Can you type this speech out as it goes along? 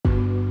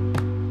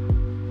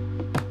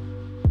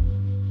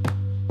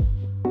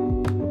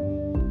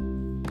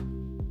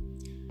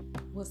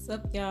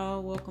What's up,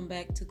 y'all? Welcome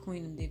back to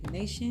Queen of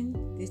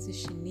Divination. This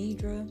is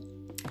Shanidra.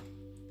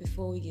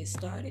 Before we get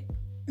started,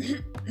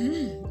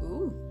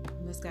 ooh,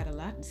 must got a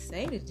lot to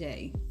say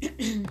today.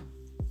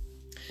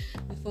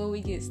 Before we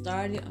get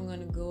started, I'm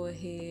gonna go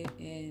ahead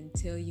and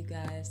tell you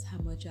guys how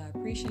much I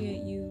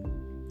appreciate you.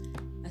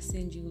 I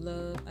send you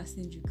love. I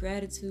send you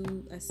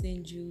gratitude. I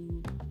send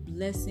you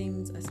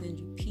blessings. I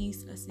send you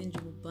peace. I send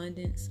you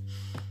abundance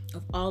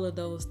of all of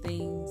those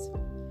things.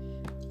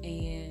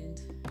 And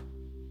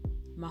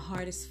my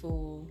heart is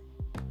full,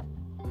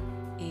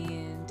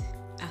 and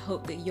I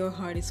hope that your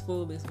heart is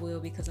full as well,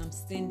 because I'm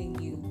sending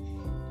you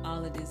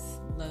all of this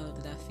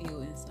love that I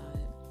feel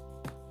inside.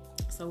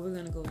 So we're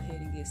gonna go ahead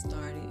and get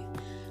started.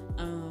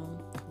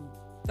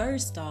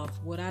 First off,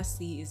 what I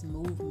see is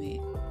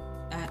movement.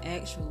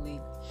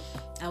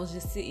 I was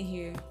just sitting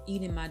here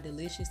eating my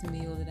delicious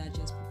meal that I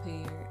just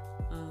prepared.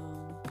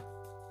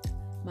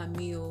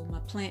 My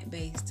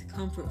plant-based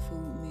comfort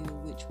food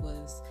meal, which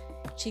was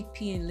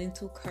chickpea and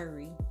lentil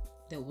curry.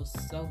 That was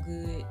so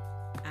good.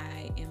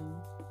 I am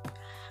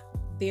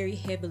very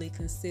heavily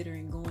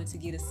considering going to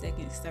get a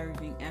second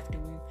serving after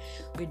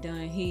we're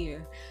done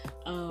here.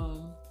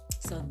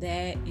 So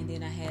that, and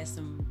then I had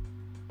some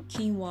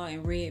quinoa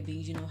and red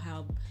beans. You know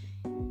how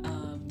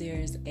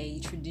there's a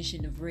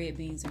tradition of red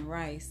beans and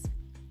rice.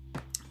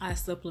 I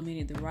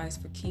supplemented the rice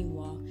for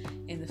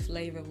quinoa, and the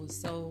flavor was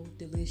so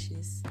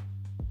delicious.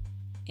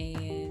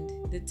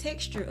 And the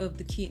texture of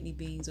the kidney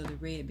beans, or the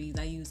red beans,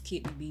 I use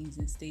kidney beans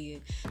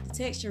instead. The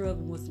texture of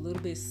them was a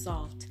little bit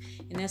soft,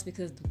 and that's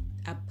because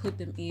I put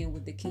them in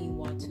with the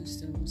quinoa too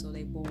soon, so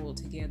they boiled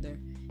together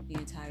the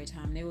entire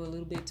time. They were a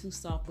little bit too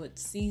soft, but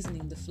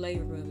seasoning, the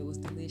flavor of it was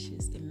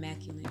delicious,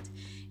 immaculate.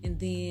 And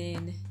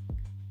then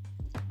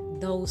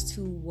those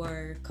two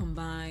were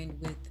combined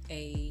with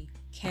a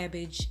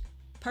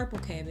purple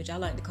cabbage. I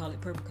like to call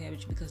it purple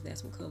cabbage because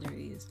that's what color it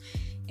is.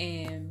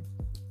 And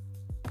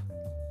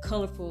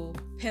colorful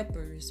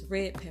peppers,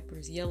 red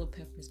peppers, yellow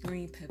peppers,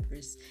 green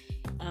peppers.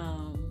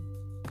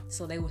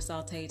 So they were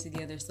sauteed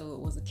together. So it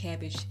was a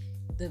cabbage.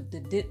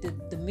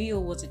 The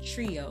meal was a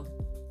trio,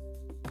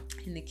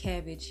 and the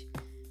cabbage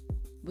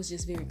was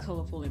just very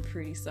colorful and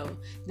pretty. So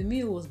the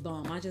meal was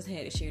bomb. I just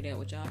had to share that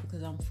with y'all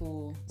because I'm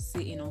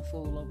sitting on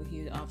full over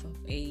here off of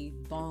a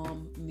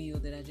bomb meal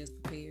that I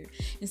just prepared.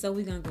 And so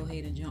we're gonna go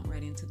ahead and jump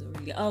right into the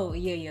reading. Oh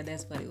yeah,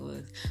 that's what it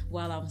was.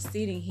 While I was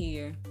sitting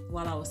here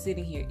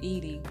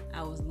eating,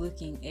 I was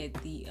looking at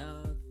the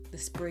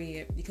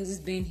spread, because it's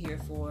been here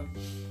for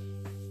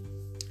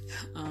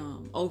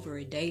over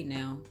a day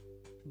now.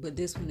 But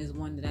this one is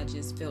one that I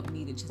just felt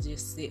needed to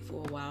just sit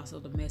for a while, so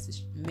the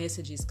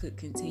messages could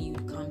continue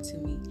to come to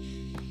me.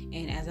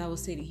 And as I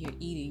was sitting here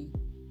eating,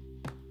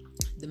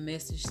 the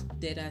message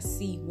that I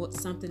see,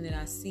 something that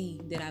I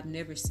see that I've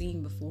never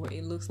seen before,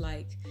 it looks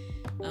like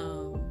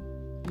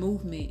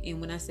movement.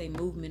 And when I say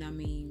movement, I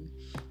mean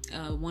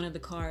one of the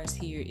cards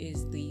here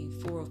is the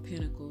Four of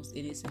Pentacles,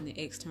 and it's in the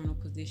external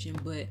position.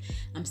 But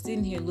I'm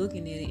sitting here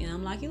looking at it, and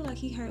I'm like, it's like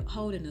he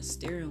holding a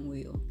steering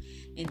wheel.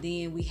 And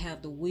then we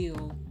have the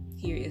wheel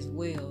here as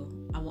well.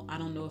 I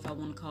don't know if I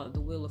want to call it the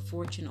Wheel of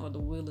Fortune or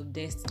the Wheel of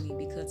Destiny,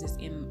 because it's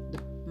in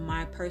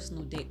my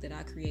personal deck that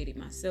I created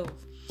myself.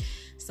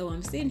 So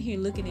I'm sitting here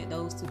looking at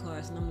those two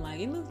cards, and I'm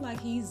like, it looks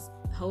like he's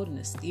holding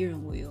a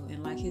steering wheel,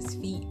 and like his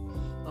feet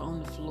are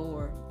on the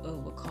floor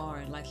of a car,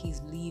 and like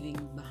he's leaving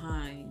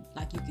behind,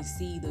 like you can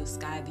see the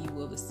sky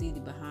view of a city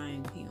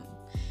behind him.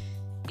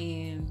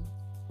 And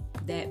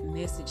that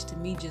message to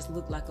me just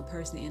looked like a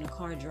person in a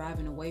car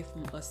driving away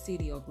from a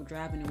city or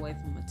driving away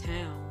from a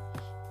town.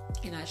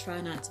 And I try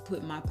not to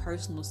put my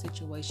personal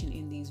situation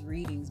in these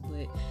readings,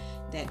 but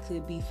that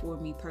could be for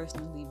me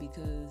personally,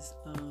 because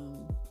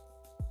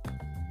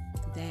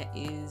that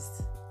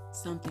is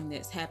something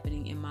that's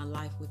happening in my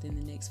life within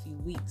the next few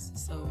weeks.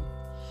 So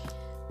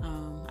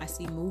I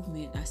see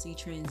movement, I see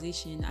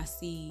transition, I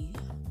see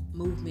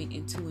movement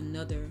into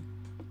another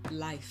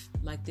life.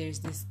 Like there's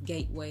this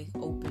gateway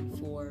open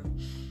for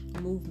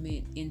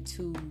movement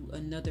into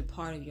another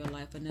part of your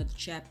life, another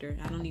chapter.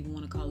 I don't even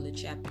want to call it a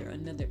chapter,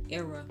 another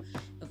era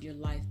of your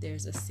life.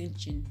 There's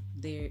ascension.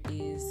 There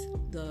is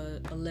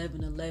the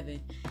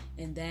 1111,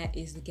 and that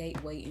is the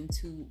gateway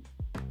into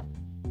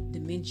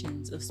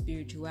dimensions of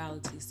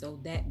spirituality. So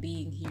that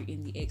being here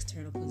in the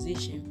external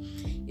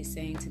position is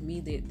saying to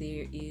me that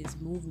there is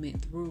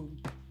movement through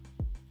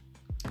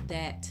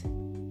that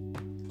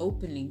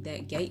opening,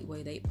 that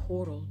gateway, that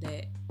portal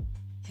that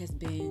has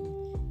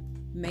been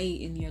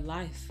made in your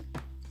life,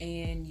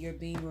 and you're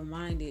being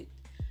reminded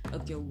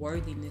of your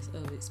worthiness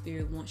of it.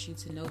 Spirit wants you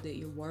to know that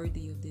you're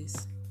worthy of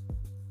this.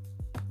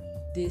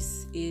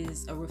 This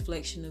is a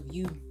reflection of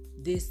you.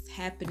 This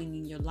happening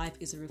in your life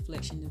is a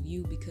reflection of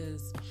you,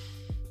 because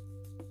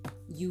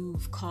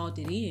you've called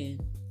it in.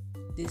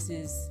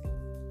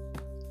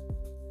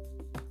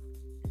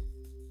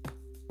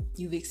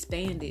 You've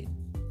expanded.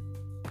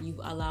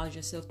 You've allowed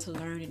yourself to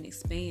learn and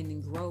expand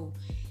and grow,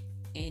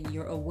 and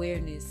your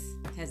awareness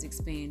has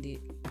expanded.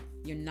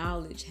 Your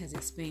knowledge has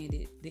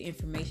expanded. The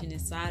information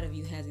inside of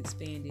you has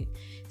expanded.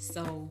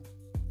 So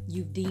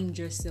you've deemed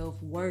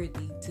yourself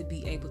worthy to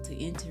be able to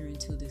enter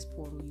into this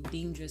portal. You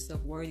deemed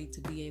yourself worthy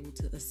to be able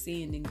to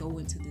ascend and go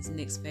into this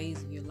next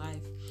phase of your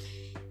life.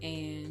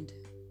 And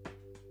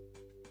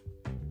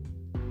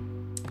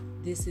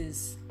this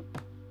is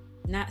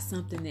not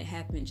something that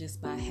happened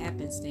just by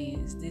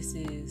happenstance. This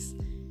is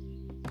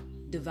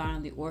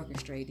divinely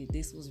orchestrated.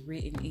 This was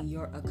written in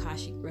your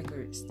Akashic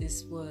records.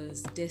 This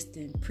was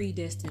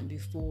predestined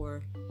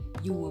before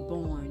you were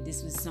born.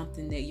 This was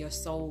something that your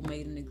soul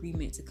made an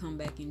agreement to come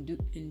back and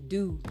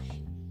do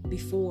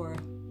before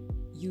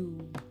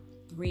you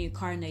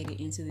reincarnated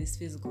into this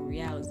physical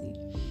reality.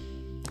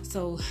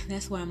 So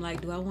that's why I'm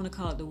like, do I want to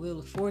call it the Wheel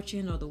of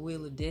Fortune or the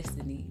Wheel of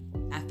Destiny?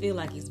 I feel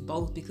like it's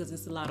both, because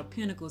it's a lot of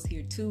pentacles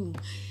here too.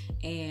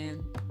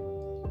 And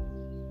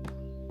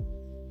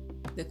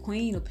the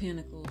Queen of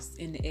Pentacles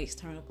in the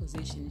external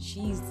position,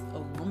 she's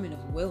a woman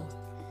of wealth.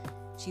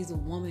 She's a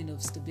woman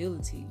of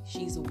stability.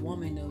 She's a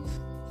woman of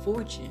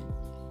fortune.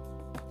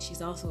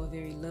 She's also a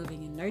very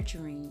loving and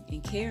nurturing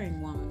and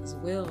caring woman as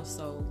well.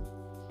 So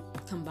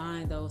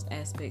combine those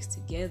aspects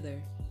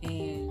together,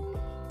 and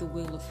the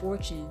Wheel of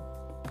Fortune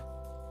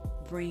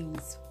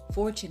brings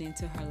fortune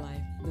into her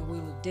life. The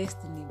Wheel of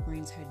Destiny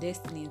brings her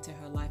destiny into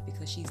her life,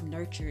 because she's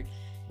nurtured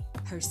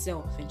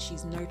herself and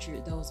she's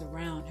nurtured those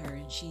around her,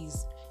 and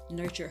she's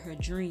nurtured her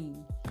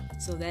dream.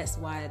 So that's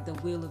why the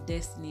Wheel of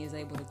Destiny is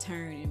able to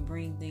turn and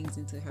bring things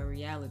into her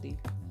reality.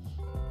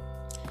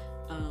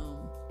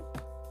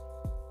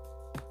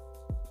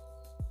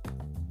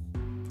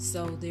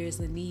 So there's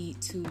a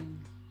need to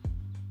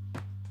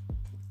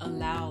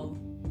allow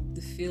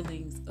the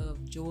feelings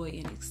of joy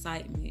and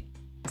excitement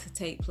to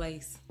take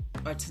place,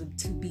 or to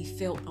be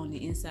felt on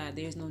the inside.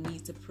 There's no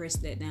need to press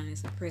that down and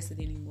suppress it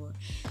anymore.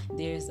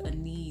 There's a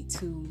need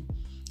to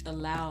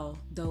allow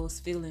those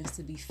feelings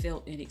to be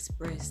felt and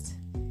expressed,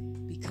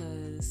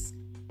 because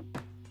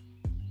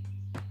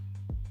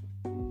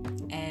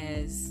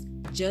as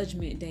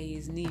Judgment Day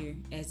is near,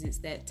 as it's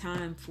that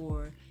time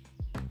for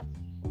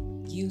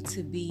you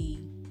to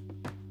be,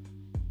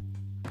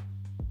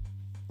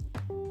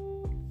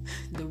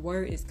 the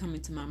word is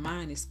coming to my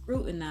mind is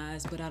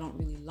scrutinized, but I don't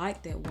really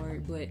like that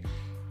word. But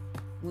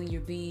when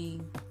you're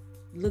being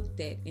looked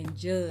at and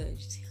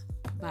judged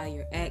by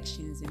your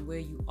actions and where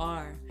you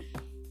are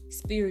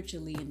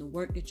spiritually and the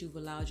work that you've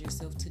allowed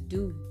yourself to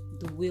do,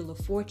 the Wheel of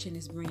Fortune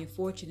is bringing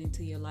fortune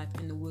into your life,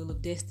 and the Wheel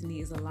of Destiny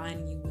is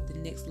aligning you with the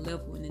next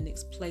level and the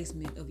next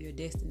placement of your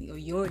destiny, or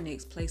your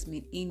next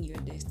placement in your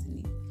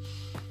destiny.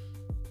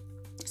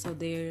 So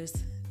there's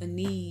a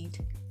need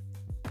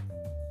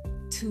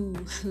to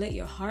let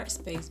your heart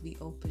space be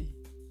open.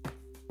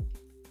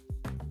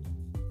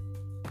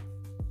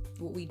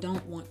 What we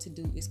don't want to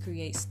do is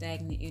create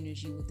stagnant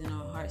energy within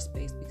our heart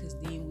space, because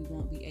then we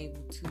won't be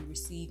able to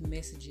receive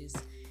messages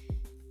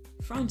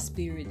from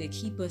spirit that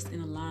keep us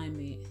in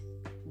alignment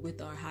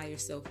with our higher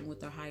self and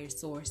with our higher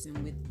source and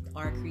with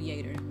our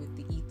creator and with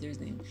the ethers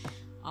and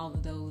all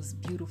of those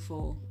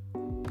beautiful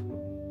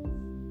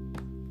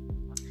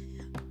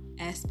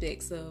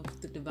aspects of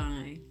the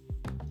divine.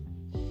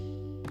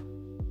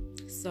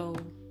 So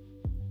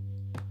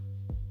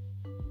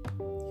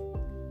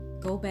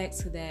go back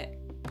to that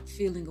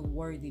feeling of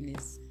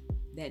worthiness,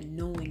 that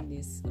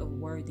knowingness of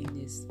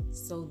worthiness,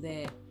 so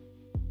that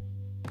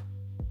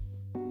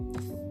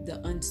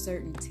the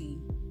uncertainty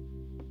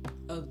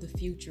of the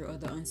future, or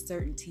the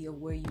uncertainty of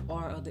where you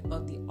are, or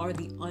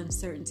the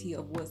uncertainty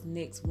of what's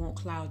next won't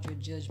cloud your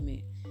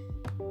judgment.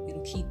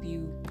 It'll keep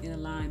you in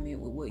alignment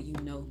with what you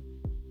know.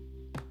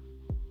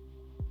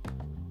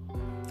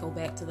 Go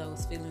back to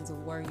those feelings of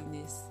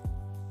worthiness.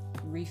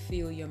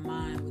 Refill your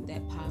mind with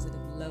that positive,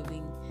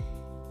 loving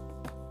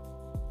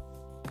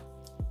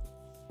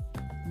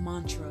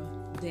mantra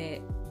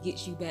that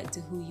gets you back to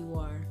who you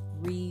are.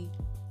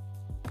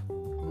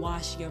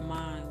 Rewash your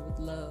mind with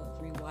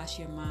love. Rewash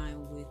your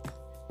mind with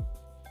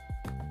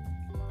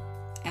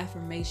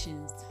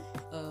affirmations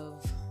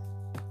of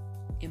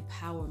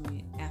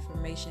empowerment,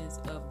 affirmations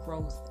of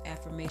growth,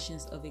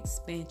 affirmations of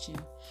expansion,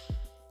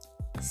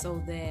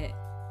 so that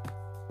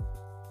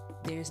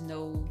there's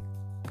no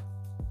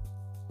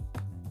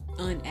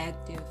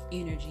unactive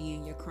energy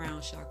in your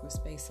crown chakra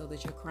space, so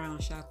that your crown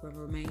chakra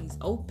remains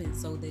open,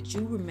 so that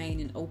you remain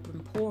an open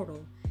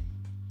portal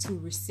to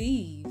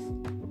receive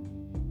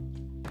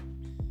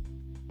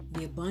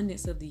the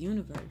abundance of the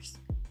universe.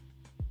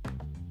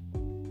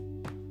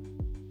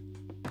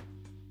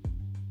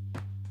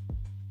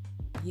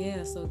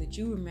 Yeah, so that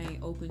you remain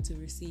open to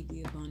receive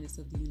the abundance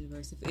of the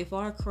universe. If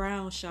our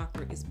crown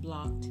chakra is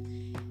blocked,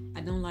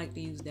 I don't like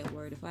to use that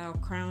word. If our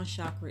crown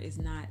chakra is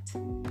not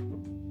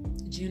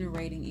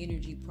generating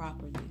energy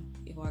properly,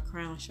 if our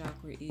crown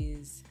chakra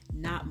is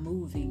not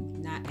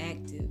moving, not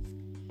active,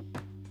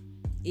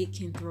 it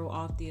can throw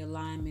off the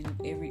alignment of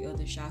every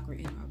other chakra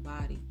in our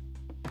body.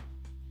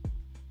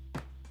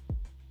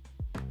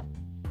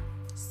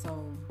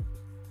 So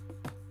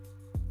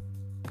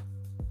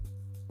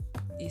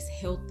it's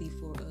healthy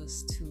for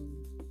us to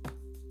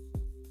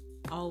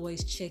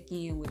always check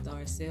in with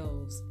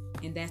ourselves,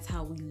 and that's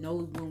how we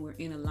know when we're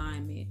in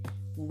alignment.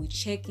 when we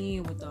check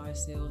in with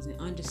ourselves and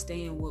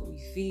understand what we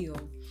feel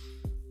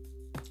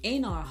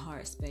in our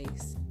heart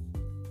space,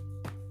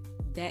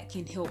 that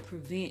can help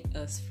prevent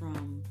us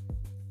from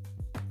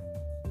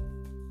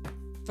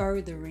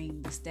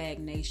furthering the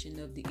stagnation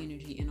of the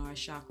energy in our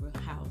chakra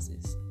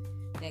houses.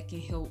 That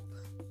can help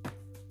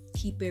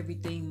keep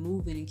everything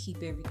moving and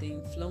keep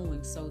everything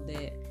flowing so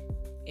that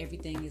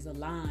everything is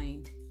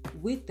aligned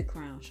with the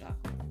crown chakra.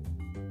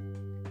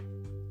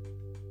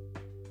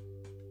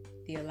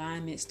 The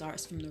alignment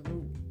starts from the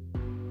root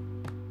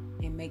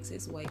and makes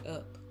its way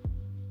up.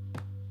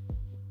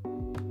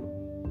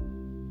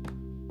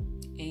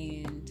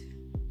 And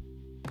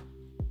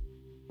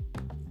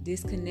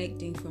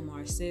disconnecting from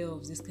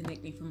ourselves,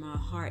 disconnecting from our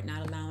heart,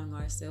 not allowing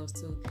ourselves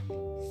to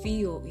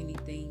feel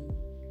anything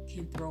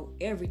can throw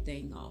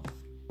everything off.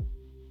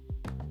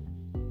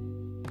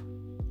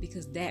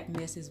 Because that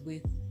messes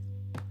with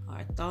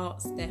our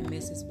thoughts, that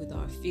messes with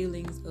our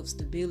feelings of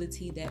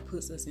stability, that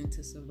puts us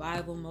into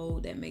survival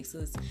mode, that makes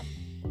us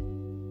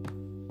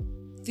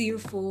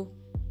fearful,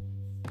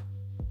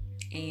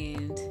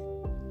 and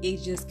it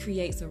just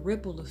creates a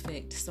ripple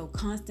effect. So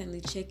constantly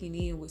checking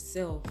in with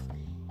self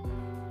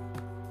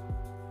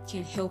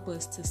can help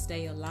us to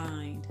stay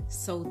aligned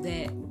so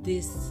that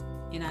this,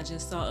 and I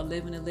just saw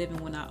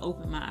 11:11 when I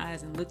opened my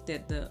eyes and looked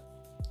at the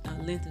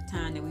length of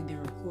time that we've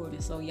been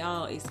recording. So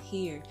y'all, it's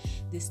here.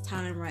 This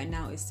time right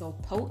now is so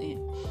potent.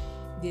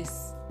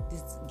 This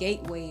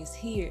gateway is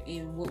here,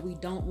 and what we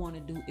don't want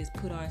to do is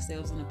put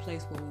ourselves in a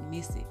place where we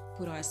miss it,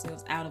 put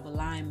ourselves out of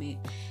alignment,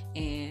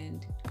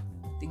 and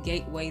the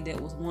gateway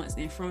that was once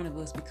in front of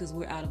us, because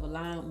we're out of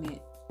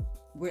alignment.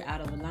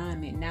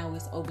 Now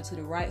it's over to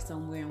the right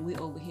somewhere, and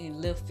we're over here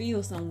in left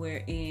field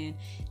somewhere, and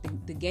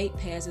the gate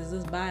passes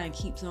us by and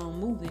keeps on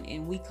moving,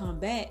 and we come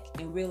back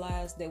and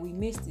realize that we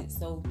missed it.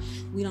 So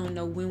we don't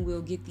know when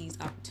we'll get these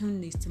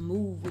opportunities to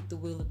move with the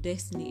wheel of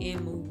destiny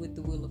and move with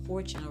the wheel of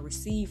fortune, or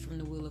receive from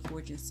the wheel of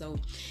fortune. So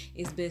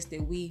it's best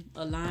that we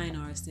align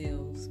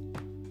ourselves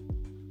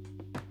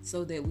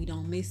so that we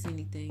don't miss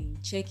anything.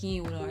 Check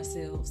in with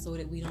ourselves so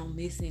that we don't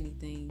miss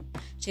anything.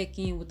 Check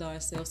in with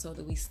ourselves so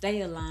that we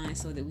stay aligned,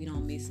 so that we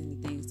don't miss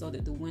anything, so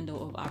that the window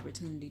of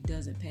opportunity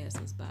doesn't pass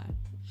us by.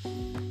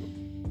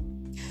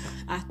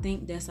 I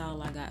think that's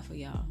all I got for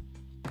y'all.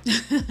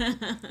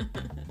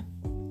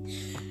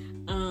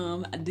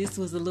 This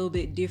was a little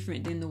bit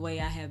different than the way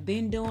I have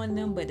been doing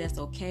them, but that's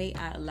okay.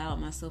 I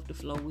allowed myself to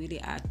flow with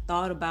it. I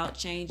thought about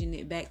changing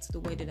it back to the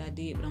way that I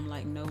did, but I'm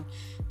like, no,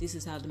 this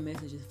is how the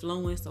message is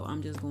flowing, so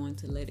I'm just going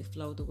to let it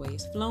flow the way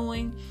it's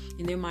flowing.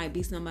 And there might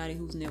be somebody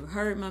who's never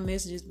heard my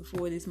messages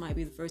before. This might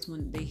be the first one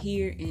that they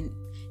hear, and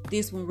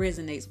this one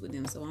resonates with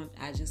them. So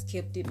I just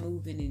kept it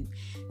moving and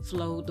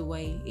flowed the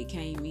way it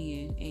came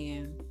in.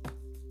 And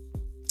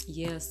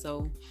yeah,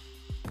 so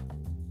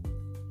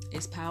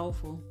it's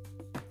powerful.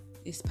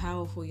 It's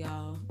powerful,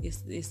 y'all.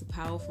 It's a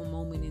powerful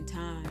moment in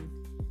time.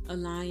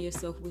 Align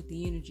yourself with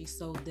the energy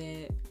so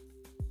that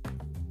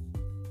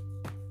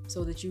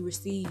you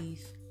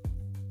receive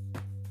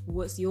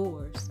what's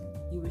yours.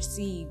 You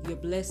receive your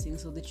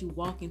blessings so that you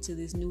walk into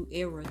this new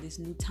era, this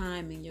new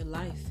time in your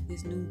life,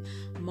 this new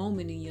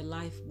moment in your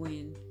life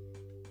when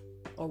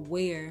or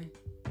where,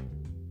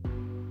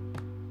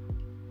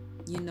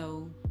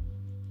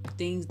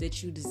 things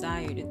that you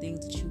desired, the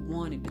things that you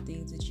wanted, the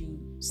things that you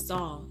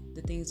saw,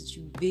 the things that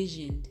you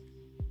visioned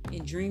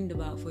and dreamed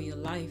about for your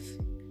life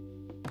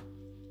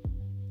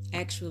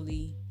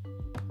actually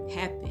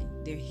happen.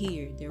 They're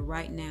here. They're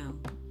right now.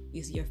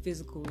 It's your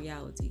physical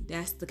reality.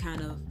 That's the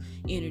kind of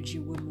energy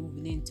we're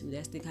moving into.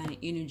 That's the kind of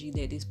energy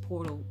that this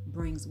portal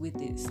brings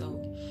with it.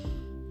 So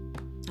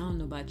I don't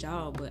know about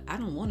y'all, but I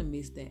don't want to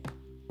miss that.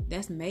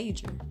 That's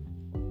major.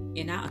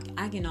 And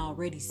I can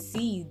already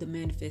see the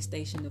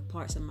manifestation of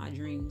parts of my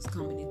dreams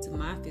coming into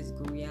my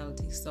physical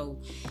reality. So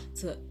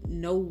to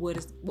know what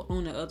is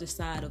on the other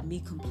side of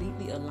me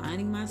completely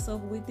aligning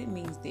myself with it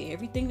means that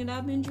everything that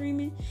I've been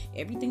dreaming,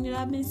 everything that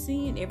I've been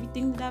seeing,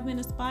 everything that I've been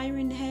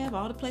aspiring to have,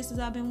 all the places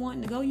I've been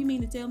wanting to go, you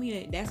mean to tell me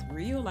that that's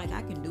real? Like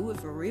I can do it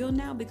for real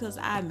now because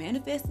I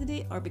manifested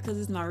it, or because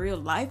it's my real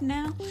life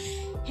now?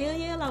 Hell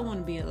yeah, I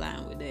want to be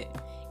aligned with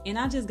that. And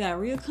I just got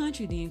real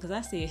country then because I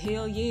said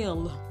hell yeah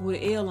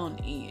with an L on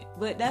the end.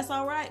 But that's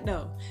all right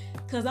though,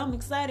 because I'm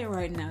excited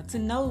right now to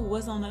know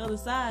what's on the other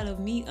side of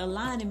me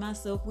aligning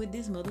myself with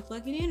this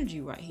motherfucking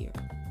energy right here.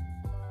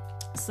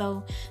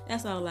 So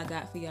that's all I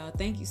got for y'all.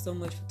 Thank you so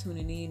much for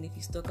tuning in. If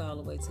you stuck all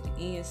the way to the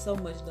end, so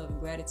much love and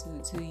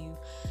gratitude to you.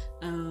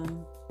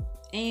 And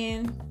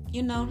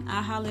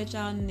I'll holler at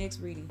y'all in the next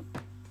reading.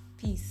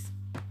 Peace.